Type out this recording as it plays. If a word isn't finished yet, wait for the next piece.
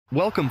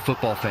Welcome,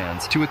 football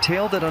fans, to a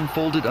tale that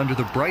unfolded under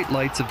the bright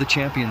lights of the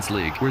Champions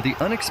League, where the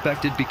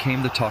unexpected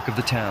became the talk of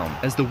the town.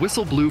 As the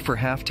whistle blew for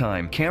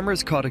halftime,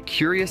 cameras caught a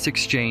curious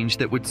exchange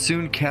that would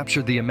soon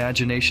capture the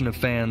imagination of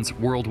fans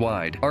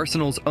worldwide.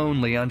 Arsenal's own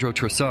Leandro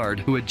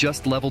Trossard, who had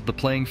just leveled the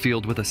playing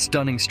field with a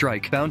stunning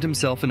strike, found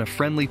himself in a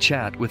friendly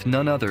chat with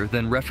none other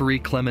than referee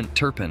Clément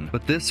Turpin.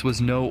 But this was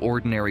no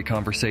ordinary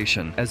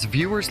conversation. As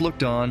viewers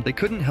looked on, they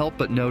couldn't help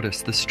but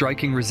notice the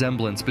striking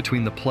resemblance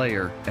between the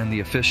player and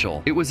the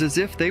official. It was as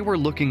if they were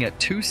looking at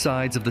two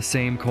sides of the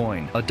same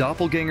coin, a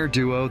doppelganger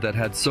duo that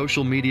had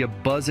social media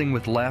buzzing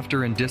with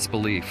laughter and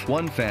disbelief.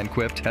 One fan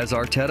quipped, "Has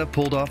Arteta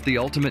pulled off the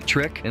ultimate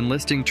trick,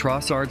 enlisting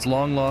Trossard's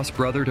long-lost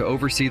brother to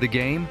oversee the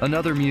game?"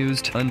 Another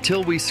mused,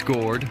 "Until we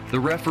scored,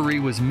 the referee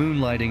was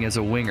moonlighting as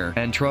a winger,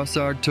 and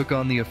Trossard took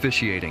on the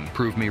officiating.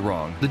 Prove me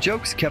wrong." The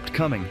jokes kept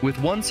coming, with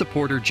one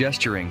supporter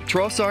gesturing,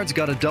 "Trossard's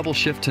got a double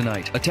shift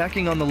tonight,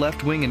 attacking on the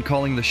left wing and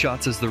calling the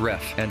shots as the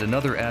ref." And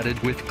another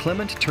added, "With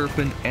Clément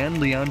Turpin and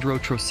Leandro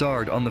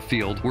Trossard on the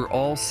field, we're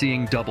all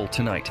seeing double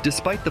tonight."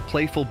 Despite the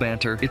playful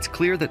banter, it's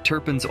clear that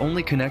Turpin's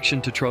only connection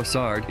to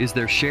Trossard is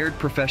their shared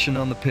profession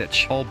on the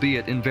pitch,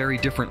 albeit in very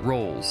different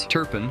roles.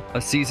 Turpin,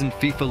 a seasoned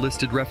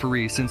FIFA-listed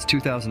referee since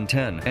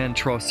 2010, and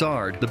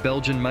Trossard, the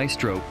Belgian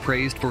maestro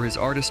praised for his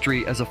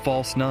artistry as a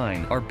false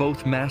nine, are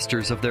both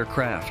masters of their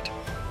craft.